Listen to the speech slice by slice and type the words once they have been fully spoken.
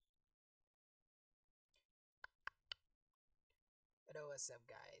What's up,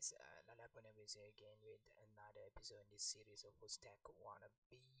 guys? Lalapuna is here again with another episode in this series of Stack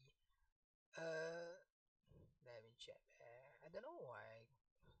Wannabe. Uh, Let me check. I don't know why I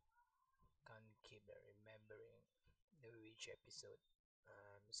can't keep remembering which episode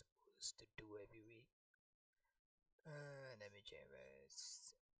I'm supposed to do every week. Let me check.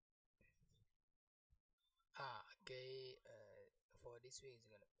 Okay. For this week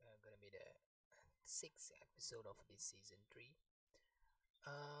is gonna be the sixth episode of this season 3.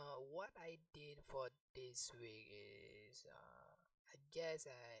 What I did for this week is, I guess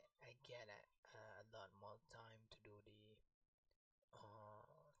I get a lot more time to do the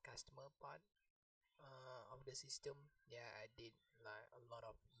customer part of the system. Yeah, I did like a lot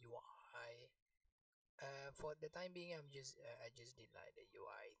of UI. For the time being, I just did like the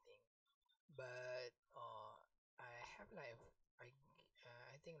UI thing, but I have like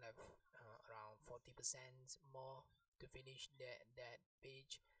I think like around 40% more to finish that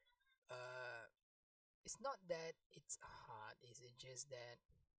page. uh it's not that it's hard, it's just that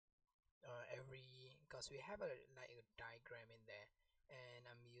every because we have a diagram in there, and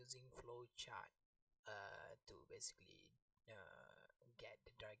I'm using flowchart to basically get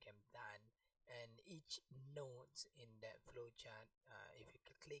the diagram done. And each nodes in that flowchart, if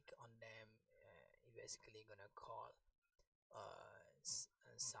you click on them, you're basically gonna call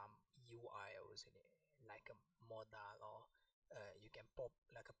some UI, or like a modal, or you can pop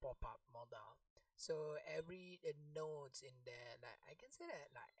like a pop-up modal. So every nodes in there, like I can say that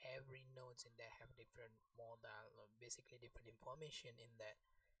like every nodes in there have different modal, or basically different information in that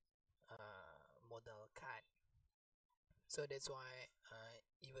modal card. So that's why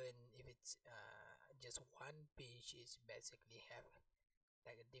even if it's just one page, is basically have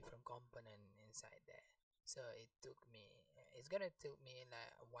like a different component inside there. So it's gonna took me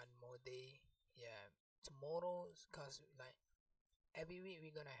like one more day. Yeah, tomorrow, cause like every week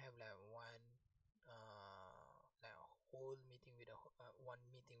we're gonna have like like a whole meeting with one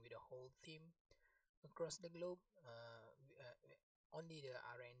meeting with a whole team across the globe. Only the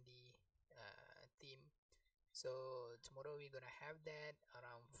R&D team. So tomorrow we're gonna have that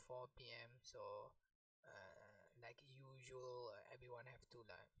around 4 p.m. So like usual, everyone have to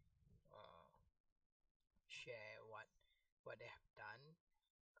like uh, share what they have done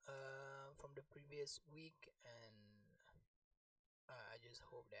from the previous week. And I just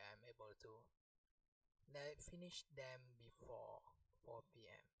hope that I'm able to like finish them before 4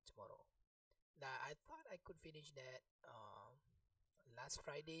 p.m. tomorrow. Now I thought I could finish that last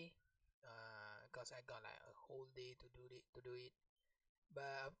Friday, because I got like a whole day to do it.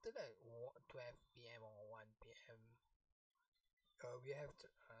 But after like 12 p.m. or 1 p.m., we have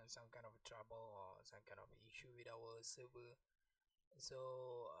some kind of trouble or some kind of issue with our server. So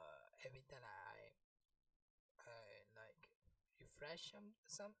every time I like refresh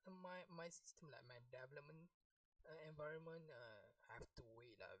my system, like my development environment, have to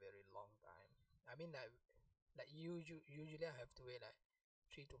wait like a very long time. I mean like usually I have to wait like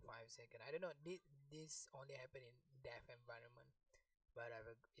 3 to 5 seconds. I don't know, this only happen in dev environment, but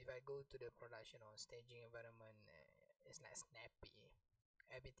if I go to the production or staging environment, it's like snappy.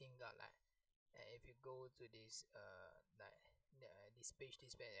 Everything got like, if you go to this like this page,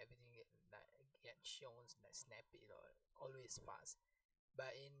 everything like get shown like snappy or always fast.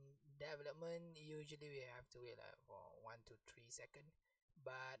 But in development, usually we have to wait like for 1 to 3 seconds.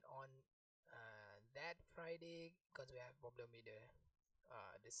 But on that Friday, because we have problem with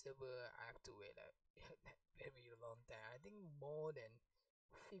the server, I have to wait like very long time. I think more than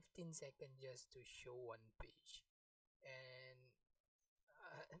 15 seconds just to show one page. And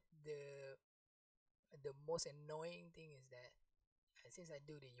the most annoying thing is that since I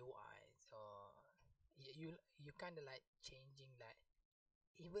do the UI, so you kind of like changing like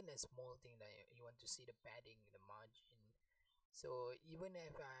even a small thing that you want to see the padding, the margin. So even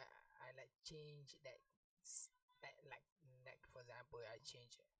if I like change that, like for example, I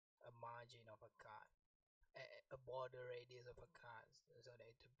change a margin of a card, a border radius of a card, so that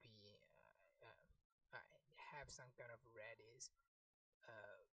it to be have some kind of radius.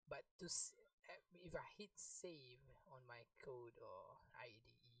 But if I hit save on my code or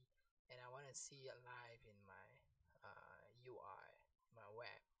IDE, and I want to see it live in my UI, my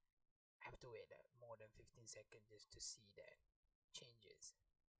web, I have to wait more than 15 seconds just to see that changes.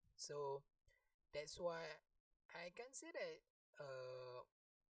 So that's why I can say that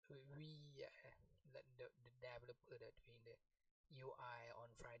we the developer that doing the UI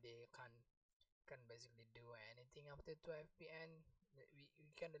on Friday can basically do anything after 12 p.m. We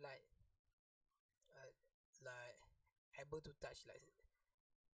kind of uh, like able to touch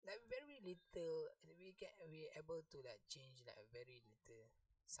like very little. We able to like change like very little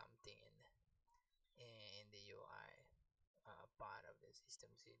something in the UI part of the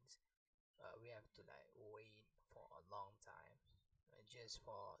system, since we have to like wait for a long time just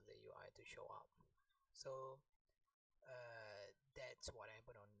for the UI to show up. So that's what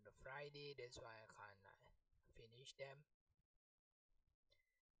happened on the Friday. That's why I can't finish them.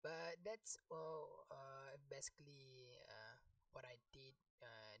 But that's basically what I did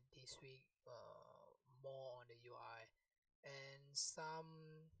this week. More on the UI and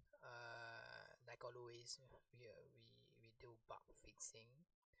some like always we do bug fixing,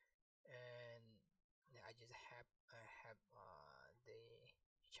 and I just have the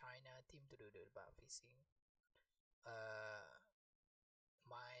China team to do the bug fixing.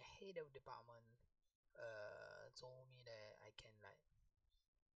 My head of department told me that I can like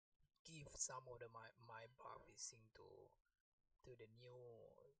give some of my bug fixing to the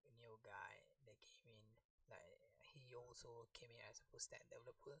new guy that came in. Like he also came in as a full stack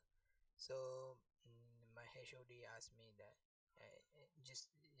developer. So my HOD asked me that he just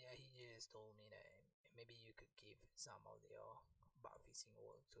told me that maybe you could give some of your bug fixing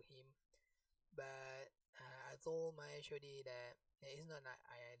work to him. But I told my HOD that it's not that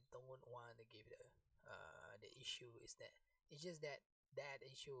I don't want to give the issue is that it's just that that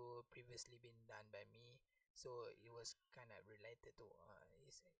issue previously been done by me, so it was kind of related to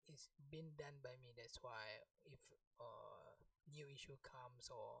it's been done by me. That's why if new issue comes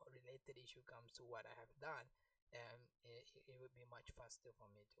or related issue comes to what I have done, it would be much faster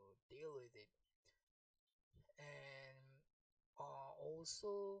for me to deal with it. And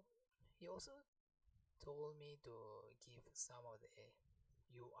also he also told me to give some of the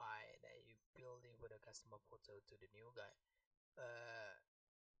UI that you building for the customer portal to the new guy.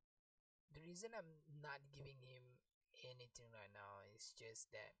 The reason I'm not giving him anything right now is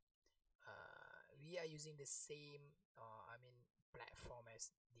just that we are using the same platform as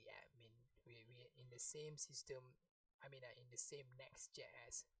the admin. We in the same system. In the same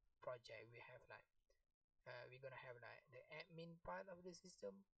Next.js project, we have like we're gonna have like the admin part of the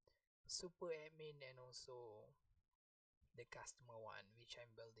system, super admin, and also the customer one, which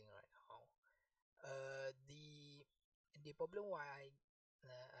I'm building right now. The problem why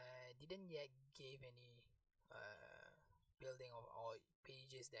I didn't yet give any building of all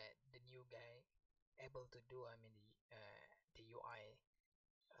pages that the new guy able to do. The UI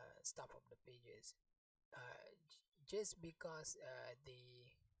stuff of the pages. Just because the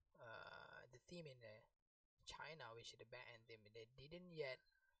theme in China, which is the backend theme, they didn't yet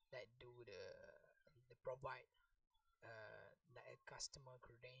like do the provide like a customer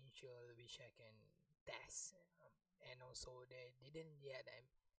credential which I can test, and also they didn't yet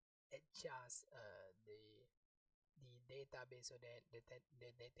adjust the database so that the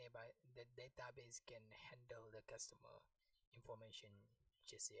database can handle the customer information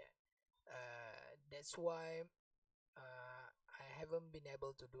just yet. That's why I haven't been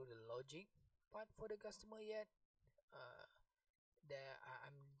able to do the logic part for the customer yet.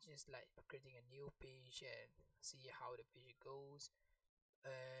 I'm just like creating a new page and see how the page goes,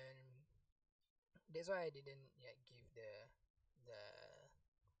 and that's why I didn't yet give the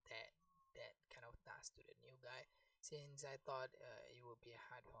that that kind of task to the new guy, since I thought it would be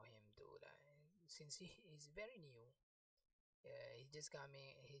hard for him to since he is very new. He just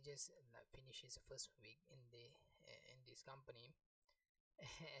coming. He just like finished his first week in this company,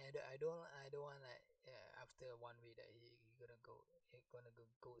 and I don't want like after 1 week that he gonna go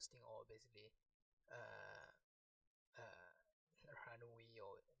ghosting, or basically uh uh run away,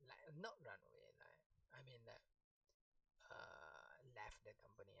 or like not run away, like that left the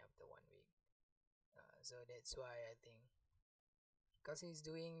company after 1 week. So that's why I think, because he's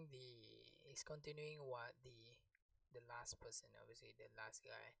continuing what the last person, obviously the last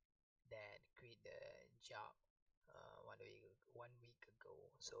guy that quit the job 1 week ago.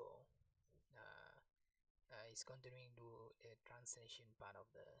 So uh, he's continuing to the translation part of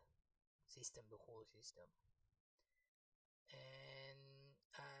the system, the whole system, and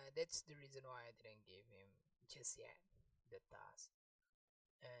that's the reason why I didn't give him just yet the task.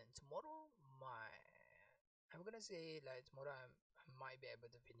 And tomorrow, I'm gonna say like tomorrow I might be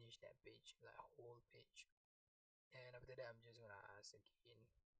able to finish that page, like whole page, and after that I'm just gonna ask again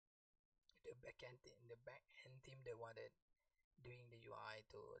the back end team, the one that doing the UI,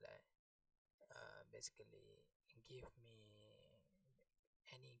 to like basically give me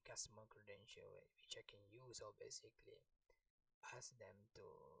any customer credential which I can use, or basically ask them to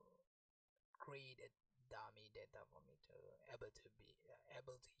create a dummy data for me to able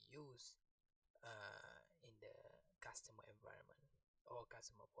to use in the customer environment, our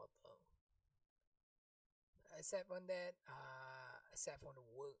customer portal. Aside from that, aside from the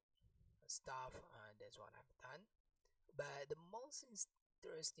work stuff, that's what I've done. But the most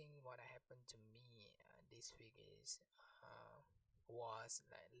interesting what happened to me this week is was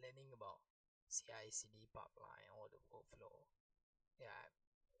like learning about CI/CD pipeline or the workflow. Yeah,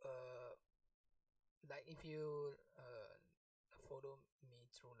 like if you follow me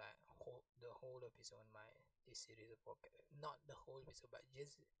through like the whole episode on my this series of podcast, not the whole episode, but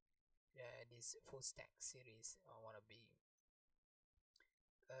just this full stack series I wanna be.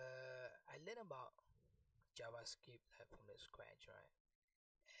 I learn about JavaScript like from the scratch, right?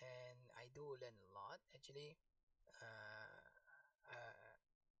 And I do learn a lot actually. Uh,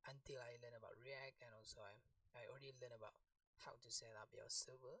 until I learn about React, and also I already learned about how to set up your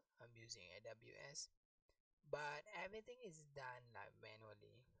server. I'm using AWS, but everything is done like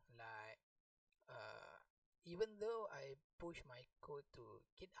manually. Like even though I push my code to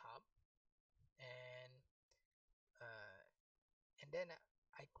GitHub, and uh, then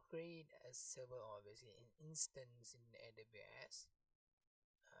I create a server, obviously an instance in AWS,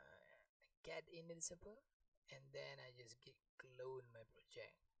 get in the server, and then I just git clone my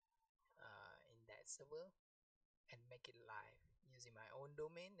project in that server and make it live using my own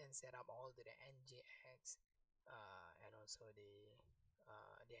domain and set up all the NGX and also the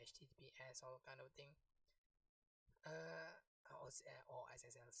HTTPS, all kind of thing, or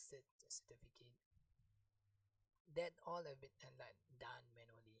SSL certificate. That all of it and like done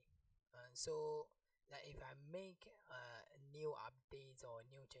manually. So like if I make new updates or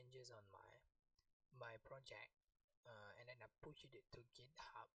new changes on my project, and then I push it to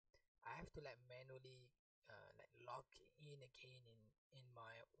GitHub, I have to like manually like log in again in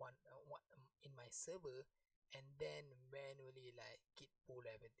my in my server, and then manually like git pull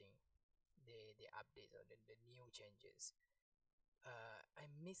everything, the updates or the new changes.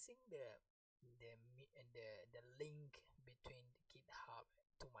 I'm missing the link between the GitHub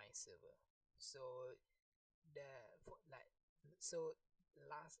to my server. So the for like so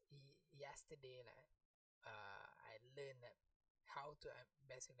yesterday, like I learned that how to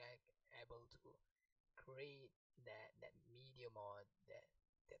basically like able to create that medium or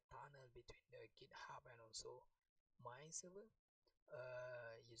the tunnel between the GitHub and also my server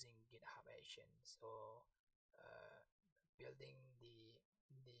using GitHub Action. So building the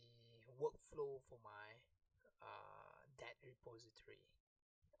workflow for my that repository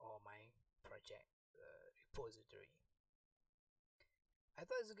or my project repository. I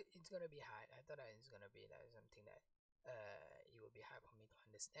thought it's gonna be hard. I thought it's gonna be like something that it will be hard for me to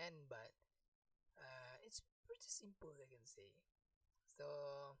understand, but it's pretty simple, I can say. So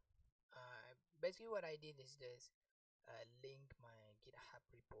basically what I did is just link my GitHub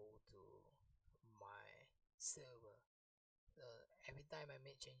repo to my server. So every time I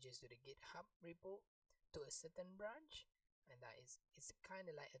make changes to the GitHub repo to a certain branch, and that is it's kind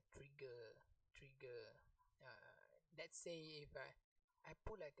of like a trigger. Let's say if I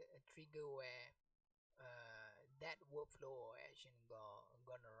put like a trigger where that workflow or action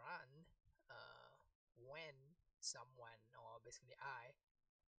gonna run when someone, or basically I,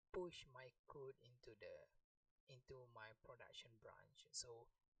 push my code into my production branch. So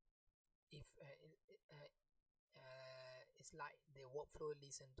if it's like the workflow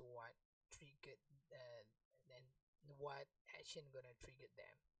listen to what triggered then what action gonna trigger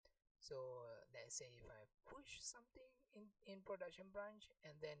them. So let's say if I push something in production branch,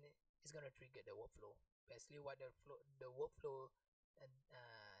 and then it's gonna trigger the workflow. Basically what the workflow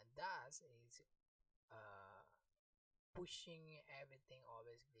does is pushing everything.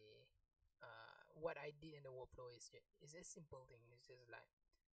 Obviously what I did in the workflow is a simple thing. It's just like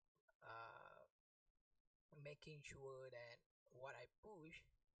making sure that what I push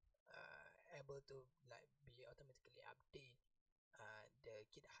able to like be automatically update the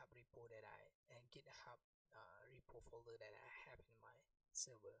GitHub repo that and GitHub repo folder that I have in my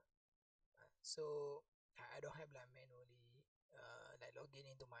server. So I don't have like manually like login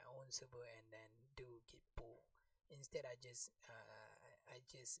into my own server and then do git pull. Instead, I just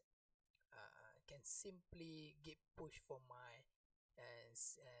can simply git push for my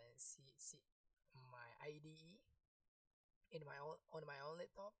my IDE in my own on my own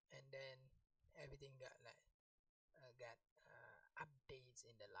laptop, and then everything got updates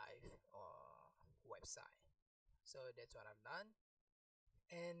in the live or website. So that's what I've done.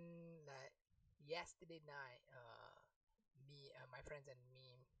 And like yesterday night, me my friends and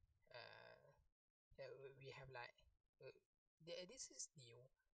me, we have like this is new.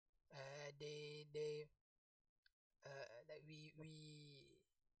 They like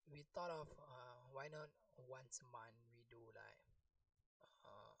we thought of why not once a month we do like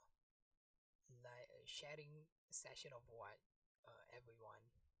sharing session of what everyone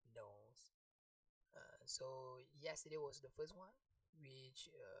knows. So yesterday was the first one,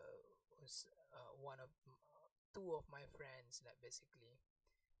 which was one of two of my friends that basically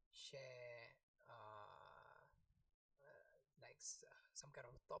share like some kind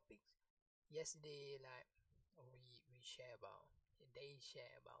of topics. Yesterday, like we share about they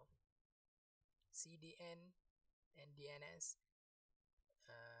share about CDN and DNS,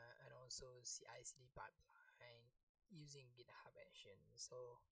 and also CI/CD pipeline using GitHub Action.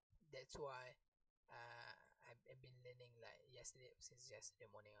 So that's why I've been learning like yesterday since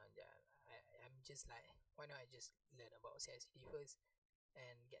yesterday morning on that. I'm just like, why not I just learn about CI/CD first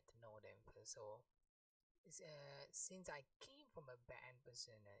and get to know them first. So it's, since I came from a band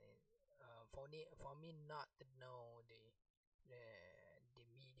person, for me not to know the the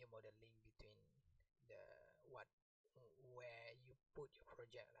medium or the link between the what where you put your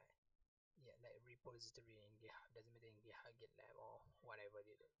project, like yeah, like repository in GitHub, doesn't matter in GitHub, GitLab, or whatever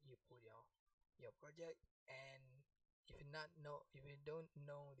you put your project. And if you don't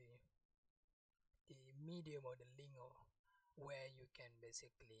know the medium or the link or where you can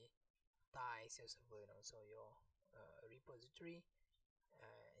basically tie your server and also your repository,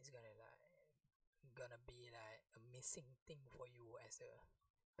 it's gonna be like a missing thing for you as a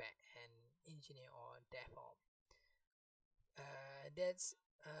back-end engineer or DevOps. That's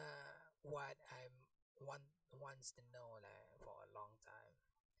what I'm wants to know like for a long time.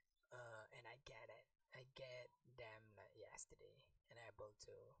 And I get it. I get them like yesterday, and able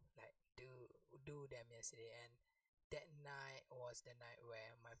to like do them yesterday. And that night was the night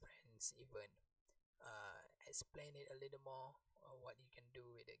where my friends even explain it a little more, what you can do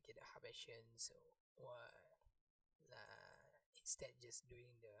with the GitHub Actions, or instead just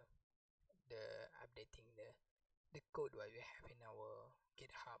doing the updating the code what we have in our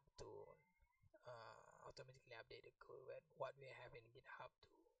GitHub to automatically update the code with what we have in GitHub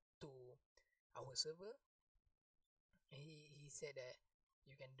to our server. He said that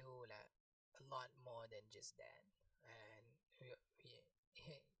you can do like a lot more than just that, and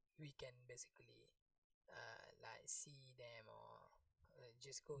we can basically like see them, or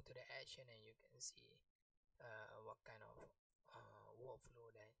just go to the action and you can see what kind of workflow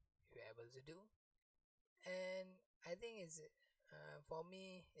that you're able to do. And I think it's for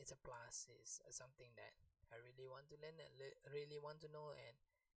me it's a plus. It's something that I really want to learn and really want to know. And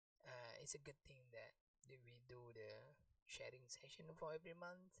it's a good thing that we do the sharing session for every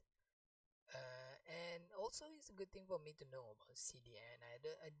month. And also it's a good thing for me to know about CDN.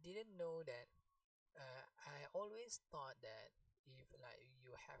 I didn't know that. I always thought that if like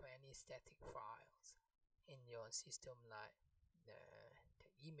you have any static files in your system, like the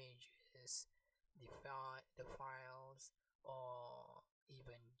images, the files, or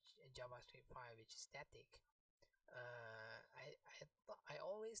even JavaScript file which is static, I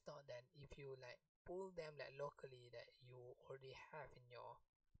always thought that if you like pull them like locally that you already have in your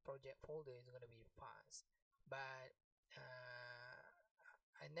project folder, is gonna be fast. But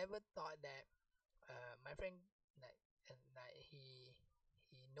I never thought that my friend like he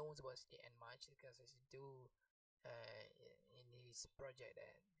knows what's the end much, because he do in his project,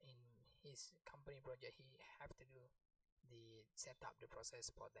 and in his company project he have to do the set up the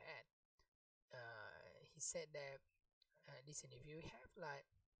process for that. He said that listen, if you have like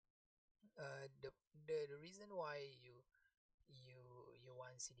the reason why you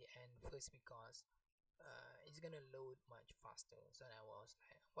want CDN first, because it's gonna load much faster. So I was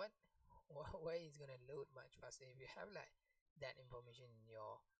like, what? Why is gonna load much faster if you have like that information in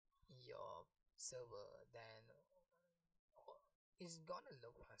your server? Then it's gonna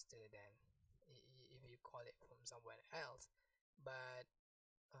load faster than if you call it from somewhere else. But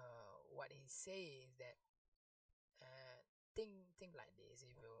what he says is that think like this: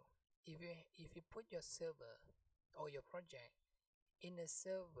 if you put your server or your project in a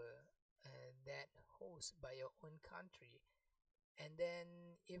server that hosted by your own country, and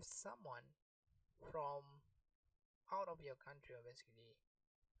then if someone from out of your country, or basically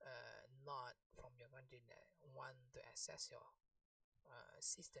not from your country, that want to access your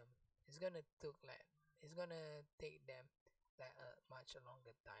system, it's gonna take them like a much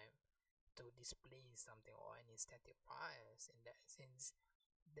longer time to display something or any static files. In that, since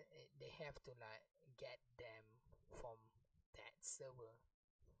they have to like get them from that server,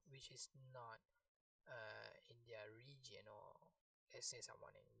 which is not in their region, or let's say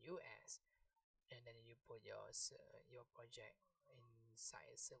someone in US, and then you put your project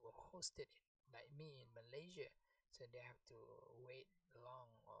inside a server hosted like me in Malaysia. So they have to wait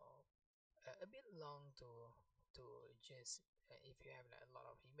long, or a bit long to just if you have like a lot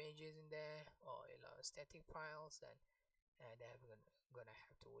of images in there, or static files, then they're gonna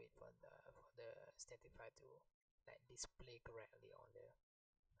have to wait for the static file to like display correctly on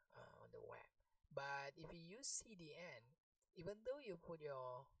the web. But if you use CDN, even though you put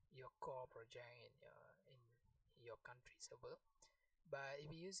your core project in your country server, but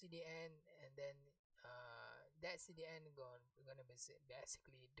if you use CDN, and then that CDN gonna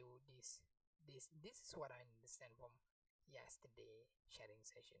basically do this is what I understand from yesterday sharing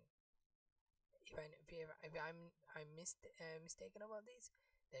session. If I'm mistaken about this,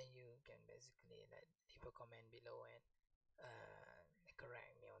 then you can basically like leave a comment below and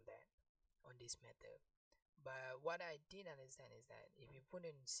correct me on that, on this method. But what I did understand is that if you put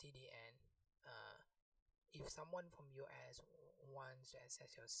in CDN, if someone from US wants to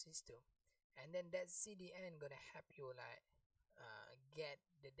access your system, and then that CDN gonna help you like get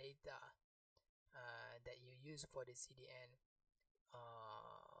the data that you use for the CDN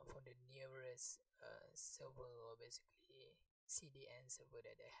from the nearest server, or basically CDN server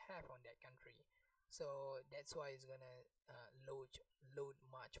that they have on that country. So that's why it's gonna load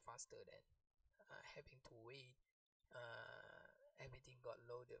much faster than having to wait everything got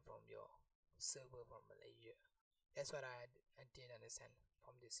loaded from your server from Malaysia. That's what I did understand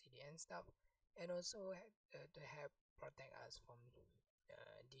from the CDN stuff, and also to help protect us from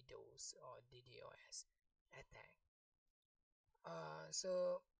DDoS or DDoS attack.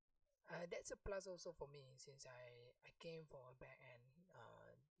 So that's a plus also for me, since I came from a back-end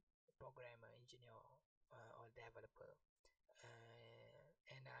programmer, engineer, or developer,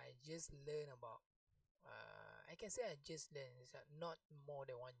 and I just learned about I can say I just learned, it's not more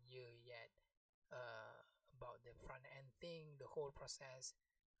than 1 year yet, about the front end thing, the whole process,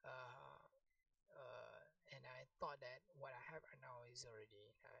 and I thought that what I have right now is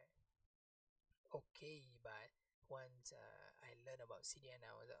already okay. But once I learned about CDN,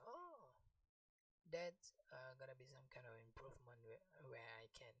 I was like, oh, that's gonna be some kind of improvement where I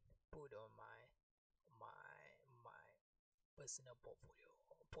can put on my personal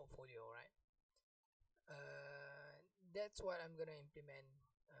portfolio, right? That's what I'm gonna implement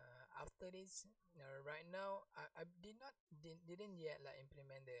after this. Right now, I didn't yet like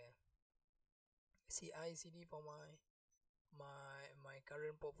implement the CI/CD for my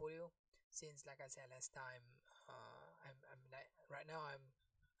current portfolio, since like I said last time, I'm like right now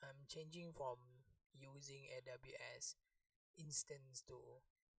I'm changing from using AWS instance to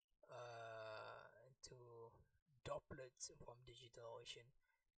droplets from DigitalOcean,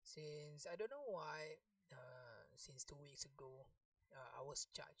 since I don't know why since 2 weeks ago I was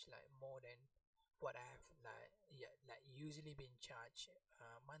charged like more than what I have like usually been charged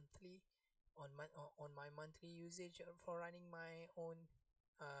monthly on my monthly usage for running my own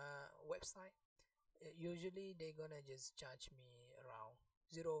website. Usually they're gonna just charge me around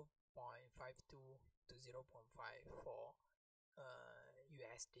 0.52 to 0.5 for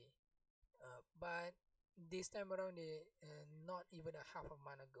USD. But this time around, not even a half a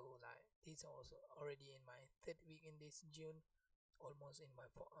month ago, like this also already in my third week in this June, almost in my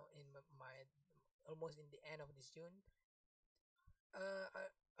almost in the end of this June.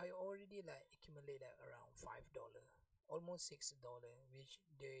 I already like accumulated around $5, almost $6, which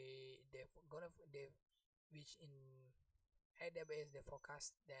which in AWS they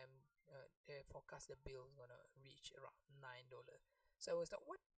forecast the bill is gonna reach around $9. So I was like,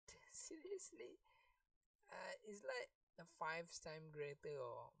 what? Seriously? It's like a 5 times greater,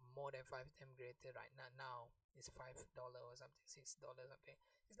 or more than 5 times greater right now. Now it's $5 or something, $6 something.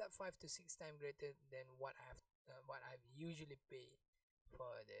 It's like 5 to 6 times greater than what I've usually paid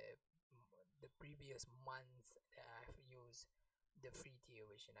for the previous months that I've used the free tier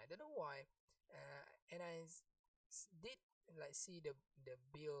version. I don't know why, and I did like see the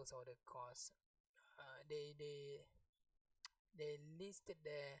bills or the costs. They listed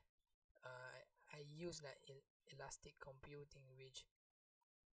there. I use like elastic computing, which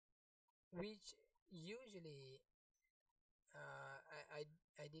usually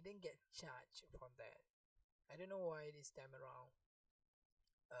I didn't get charged for that. I don't know why this time around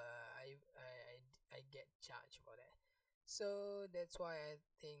I get charged for that. So that's why I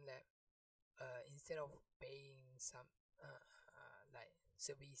think that instead of paying some like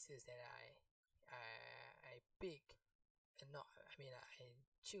services that I pick, and not I mean I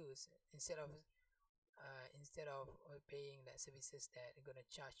choose, instead of paying that services that are gonna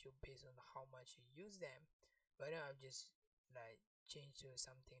charge you based on how much you use them, but now I've just like changed to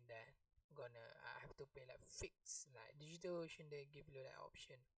something that I have to pay like fixed. Like DigitalOcean, they give you that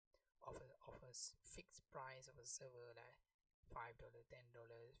option of a fixed price of a server, like $5, $10,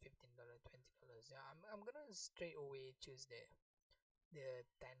 $15, $20. Yeah, I'm gonna straight away choose the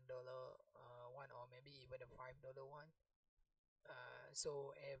 $10 one, or maybe even a $5 one.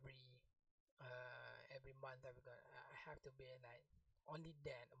 So every month I have to pay like only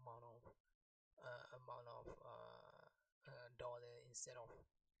that dollar, instead of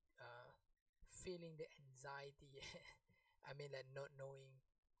feeling the anxiety. I mean, like, not knowing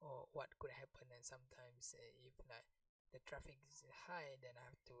or what could happen. And sometimes if like the traffic is high, then I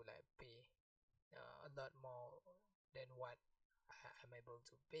have to like pay a lot more than what I'm able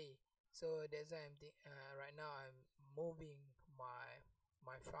to pay. So that's why right now I'm moving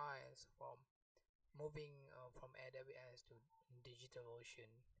my files from AWS to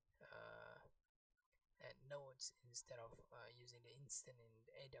DigitalOcean, uh, and nodes, instead of using the instant in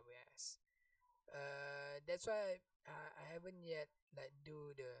AWS. That's why I haven't yet like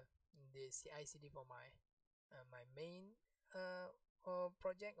do the CI/CD for my main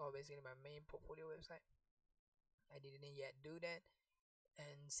project, or basically my main portfolio website. I didn't yet do that,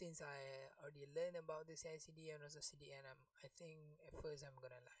 and since I already learned about the CI/CD and also CDN, I think at first I'm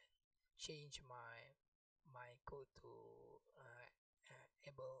gonna like change my code to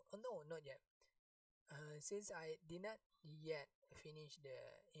able. Oh no, not yet. Since I did not yet finish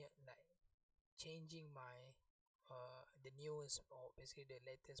like changing the newest, or basically the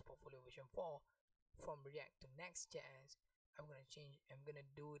latest portfolio version 4 from React to Next.js, I'm gonna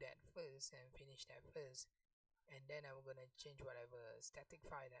do that first and finish that first, and then I'm gonna change whatever static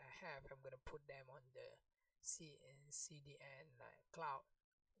file that I have. I'm gonna put them on the CDN like cloud,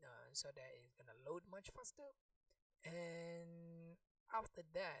 so that it's gonna load much faster. And after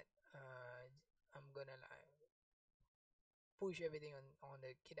that, I'm gonna like push everything on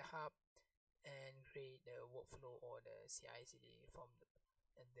the GitHub and create the workflow or the CI/CD from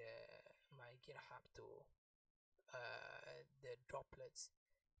the my GitHub to the droplets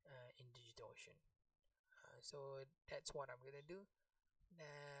in DigitalOcean. So that's what I'm gonna do.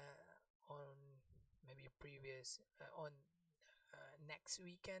 On maybe previous on next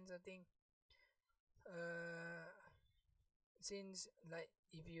weekends, I think. Since like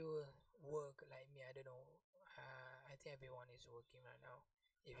if you work like me, I don't know. I think everyone is working right now.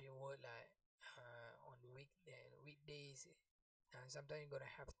 If you work like on weekdays, sometimes you're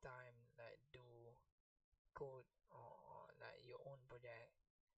gonna have time like do code, or like your own project,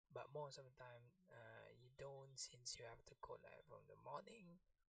 but most of the time you don't, since you have to code like from the morning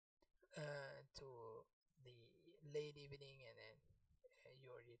to the late evening, and then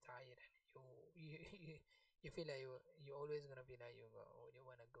you're already tired, and you feel like you're always gonna be like you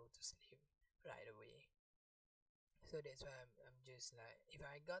wanna go to sleep right away. So that's why I'm just like, if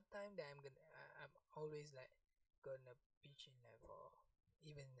I got time, then I'm always like gonna pitch in like for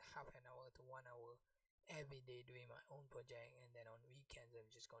even half an hour to 1 hour every day doing my own project, and then on weekends I'm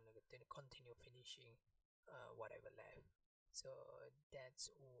just gonna continue finishing whatever left. So that's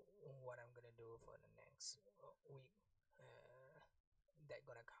what I'm gonna do for the next week that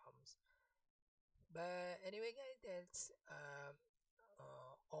gonna comes. But anyway, guys, that's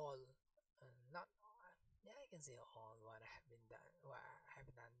all. Not Yeah, I can say all what I have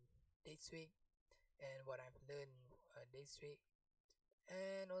done this week, and what I've learned this week.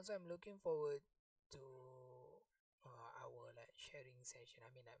 And also I'm looking forward to our like sharing session.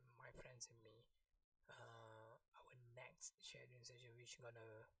 I mean, like, my friends and me, our next sharing session, which gonna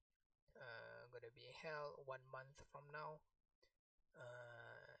be held 1 month from now,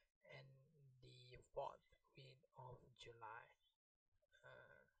 and the 4th week of July.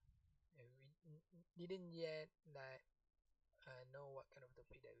 We didn't yet like know what kind of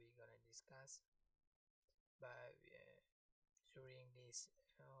topic that we're gonna discuss, but during this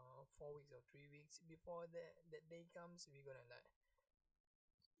 4 weeks or 3 weeks before that day comes, we're gonna like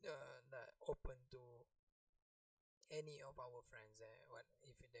open to any of our friends, what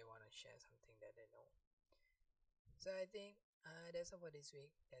if they want to share something that they know. So I think that's all for this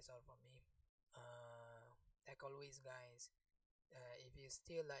week. That's all from me. Like always, guys, if you're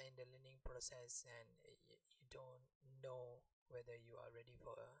still in the learning process, and you don't know whether you are ready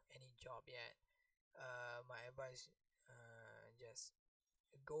for any job yet, my advice, just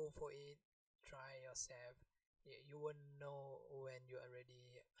go for it, try yourself. You won't know when you are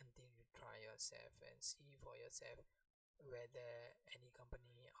ready until you try yourself and see for yourself whether any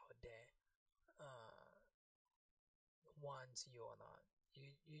company out there wants you or not.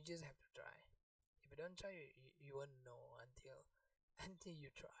 You just have to try. If you don't try, you won't know until until you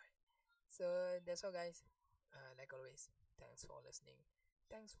try. So that's all, guys. Like always, thanks for listening.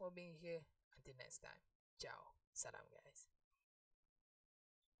 Thanks for being here. Until next time. Ciao. Salam, guys.